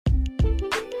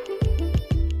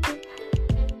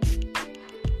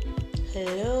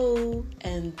Hello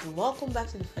and welcome back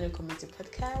to the Funny Community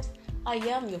Podcast. I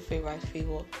am your favorite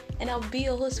favor and I'll be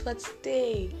your host for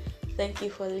today. Thank you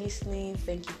for listening,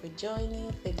 thank you for joining,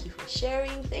 thank you for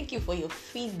sharing, thank you for your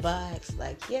feedbacks.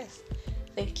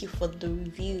 Thank you for the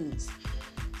reviews.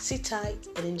 Sit tight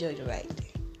and enjoy the ride.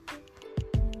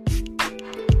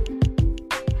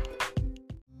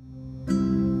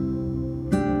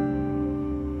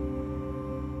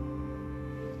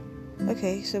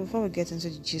 Okay, so before we get into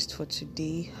the gist for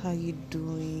today, how you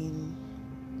doing?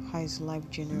 How is life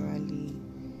generally?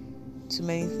 Too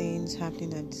many things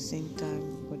happening at the same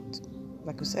time, but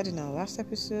like we said in our last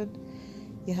episode,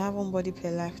 you have one body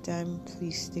per lifetime.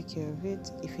 Please take care of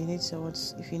it. If you need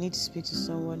to speak to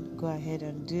someone, go ahead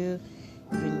and do.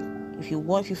 If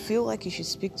you feel like you should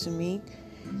speak to me,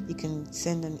 you can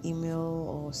send an email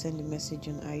or send a message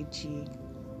on IG.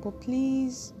 But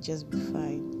please just be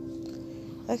fine.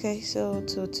 Okay, so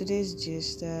to today's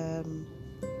gist,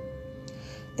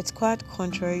 it's quite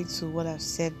contrary to what I've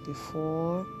said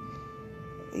before.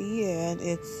 Yeah, and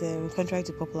it's contrary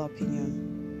to popular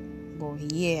opinion. But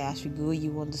yeah, as we go,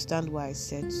 you understand why I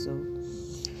said so.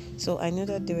 So I know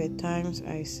that there were times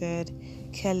I said,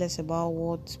 careless about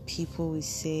what people will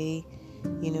say,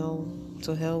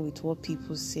 to hell with what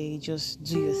people say, just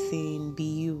do your thing, be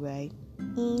you, right?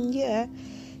 Yeah,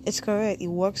 it's correct. It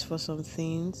works for some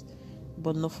things,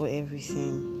 but not for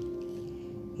everything.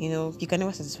 You can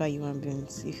never satisfy human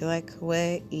beings. If you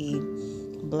wear a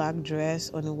black dress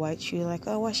on a white shoe, you're like,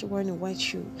 oh, why is she wearing a white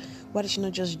shoe? Why did she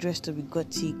not just dress to be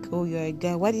gothic? Oh, you're a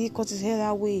guy. Why did he cut his hair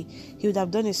that way? He would have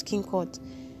done a skin cut.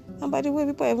 And by the way,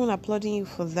 people are even applauding you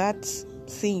for that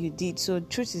thing you did. So the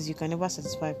truth is, you can never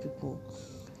satisfy people.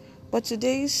 But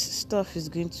today's stuff is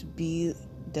going to be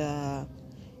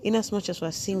in as much as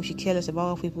we're saying we should care less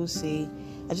about what people say,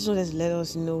 I just wanted to let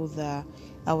us know that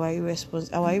our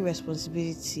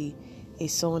irresponsibility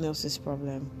is someone else's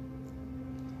problem,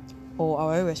 or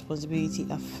our irresponsibility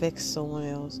affects someone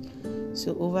else.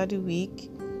 So over the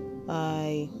week,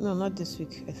 not this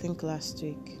week, I think last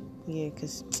week,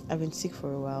 because I've been sick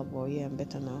for a while, but I'm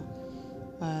better now.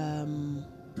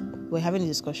 We're having a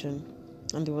discussion,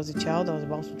 and there was a child that was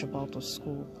about to drop out of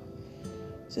school.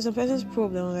 So some person's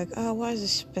problem was why is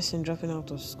this person dropping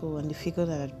out of school? And they figured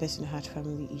that person had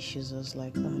family issues. I was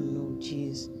like, oh no,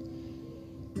 jeez.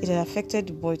 It had affected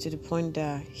the boy to the point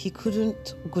that he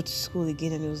couldn't go to school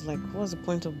again. And he was like, what's the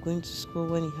point of going to school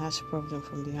when he has problem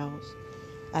from the house?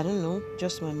 I don't know,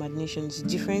 just my imagination. It's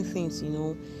different things,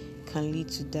 can lead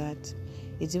to that.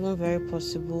 It's even very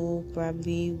possible,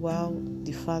 probably while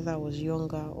the father was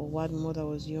younger or while the mother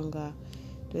was younger,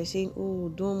 they were saying, oh,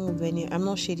 don't move I'm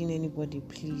not shading anybody,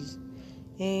 please.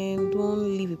 And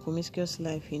don't live a promiscuous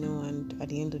life, and at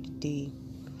the end of the day,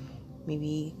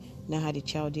 maybe now had a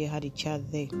child here, had a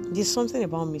child there. There's something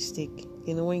about mistake.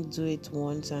 When you do it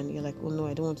once and you're like, oh no,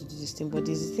 I don't want to do this thing. But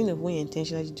there's this thing of when you're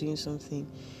intentionally doing something.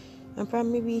 And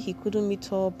probably maybe he couldn't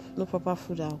meet up, no proper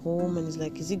food at home. And it's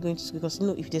like, is he going to school? Because,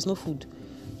 if there's no food,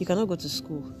 you cannot go to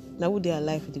school. Now would they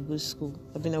alive with the good school?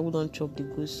 I wouldn't chop the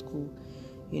good school,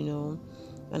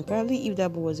 And probably if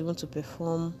that boy was able to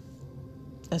perform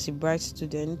as a bright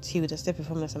student, he would have still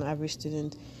performed as an average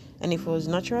student. And if he was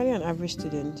naturally an average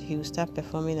student, he would start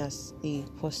performing as a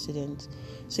poor student.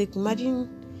 So you can imagine,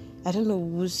 I don't know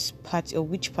whose party or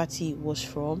which party it was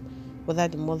from, whether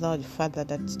the mother or the father,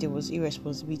 that there was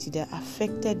irresponsibility that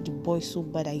affected the boy so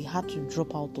bad that he had to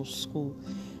drop out of school.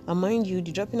 And mind you,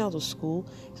 the dropping out of school,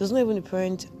 it was not even the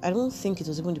parent. I don't think it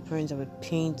was even the parents that were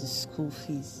paying the school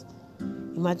fees.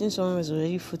 Imagine someone was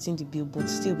already footing the bill, but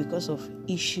still because of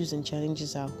issues and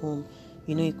challenges at home,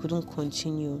 he couldn't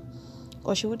continue.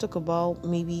 Or should we talk about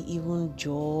maybe even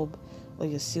job or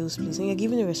your sales place, and you're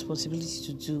given a responsibility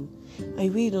to do, and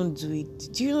you really don't do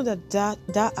it? Do you know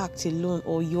that act alone,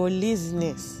 or your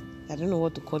laziness, I don't know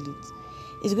what to call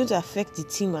it, is going to affect the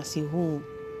team as a whole?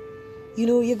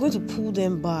 You're going to pull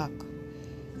them back.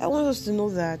 I want us to know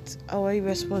that our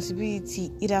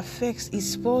irresponsibility, it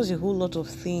spoils a whole lot of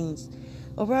things.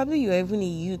 Or probably you're even a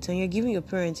youth and you're giving your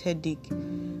parents headache.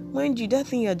 Mind you, that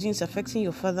thing you're doing is affecting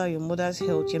your father or your mother's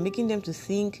health. You're making them to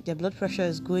think their blood pressure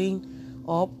is going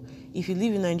up. If you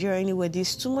live in Nigeria anywhere,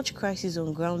 there's too much crisis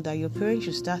on ground that your parents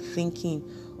should start thinking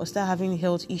or start having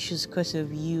health issues because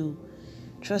of you.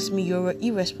 Trust me, your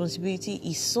irresponsibility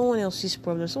is someone else's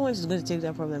problem. Someone else is going to take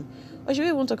that problem. Or should we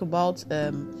even talk about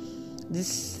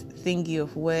this thingy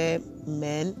of where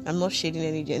men, I'm not shading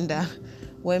any gender,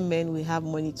 where men will have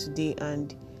money today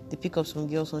and they pick up some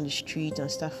girls on the street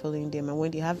and start following them, and when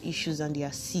they have issues and they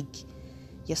are sick,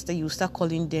 you start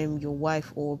calling them your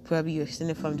wife or probably your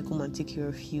extended family to come and take care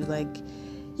of you.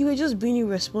 You were just being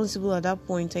irresponsible at that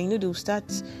point, and they'll start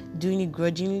doing it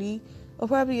grudgingly. Or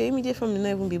probably your immediate family will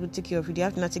not even be able to take care of you. They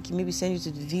have to not take you, maybe send you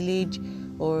to the village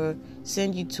or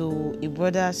send you to a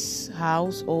brother's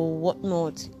house or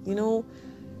whatnot.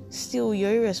 Still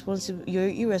your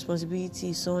irresponsibility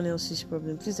is someone else's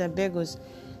problem. Please, I beg us,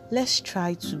 let's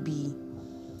try to be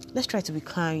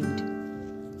kind.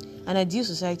 An ideal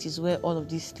society is where all of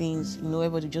these things,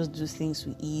 everybody just do things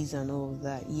with ease and all of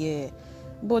that. Yeah.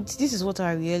 But this is what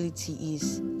our reality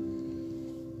is.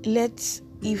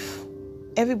 If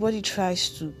everybody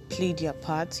tries to play their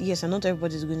part, yes, and not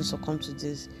everybody is going to succumb to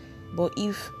this, but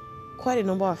if quite a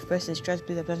number of persons try to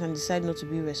play their part and decide not to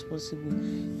be responsible,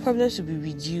 problems will be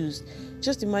reduced.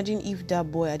 Just imagine if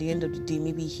that boy at the end of the day,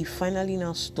 maybe he finally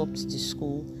now stopped the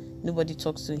school, nobody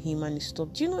talks to him and he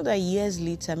stopped. Do you know that years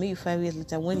later, maybe 5 years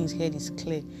later, when his head is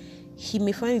clear, he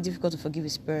may find it difficult to forgive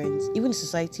his parents, even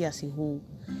society as a whole.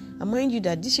 And mind you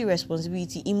that this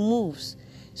irresponsibility, it moves.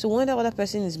 So when that other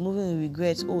person is moving with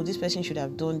regrets, this person should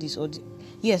have done this.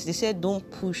 Yes, they said don't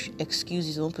push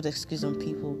excuses, don't put excuses on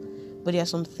people. But there are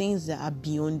some things that are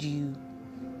beyond you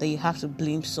that you have to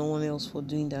blame someone else for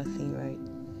doing that thing, right?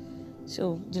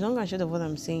 So the long and short of what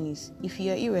I'm saying is, if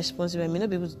you are irresponsible, I may not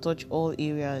be able to touch all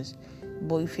areas,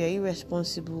 but if you are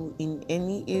irresponsible in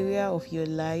any area of your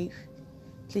life,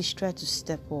 please try to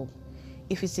step up.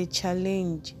 If it's a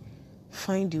challenge,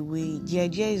 find a way. The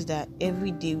idea is that every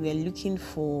day we are looking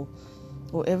for,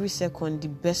 or every second, the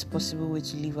best possible way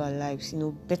to live our lives,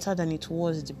 better than it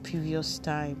was the previous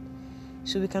time.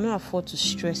 So we cannot afford to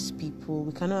stress people.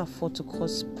 We cannot afford to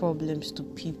cause problems to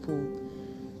people.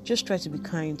 Just try to be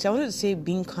kind. So I wanted to say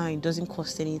being kind doesn't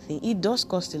cost anything. It does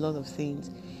cost a lot of things.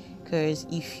 Because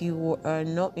if you are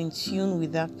not in tune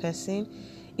with that person,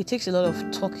 it takes a lot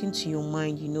of talking to your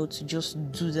mind, to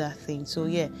just do that thing. So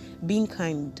yeah, being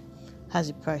kind has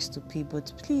a price to pay.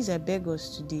 But please, I beg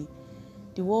us today,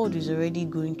 the world is already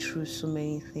going through so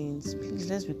many things. Please,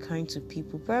 let's be kind to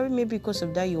people. Probably maybe because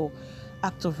of that, your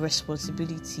act of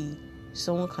responsibility,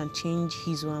 someone can change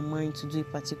his or her mind to do a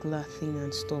particular thing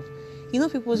and stuff.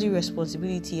 People's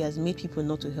irresponsibility has made people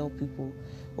not to help people.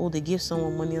 They give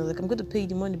someone money, I'm going to pay you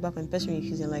the money back, and the person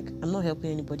refuses, I'm not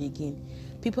helping anybody again.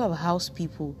 People have house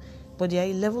people, but their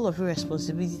level of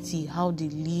irresponsibility, how they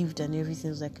lived and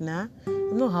everything, is nah,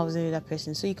 I'm not housing that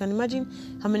person. So you can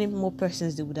imagine how many more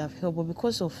persons they would have helped, but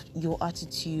because of your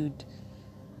attitude,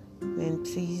 then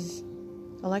please,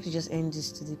 I'd like to just end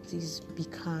this today. Please be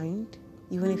kind,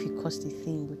 even if it costs a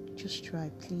thing, but just try.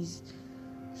 Please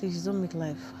don't make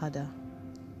life harder.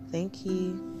 Thank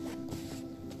you.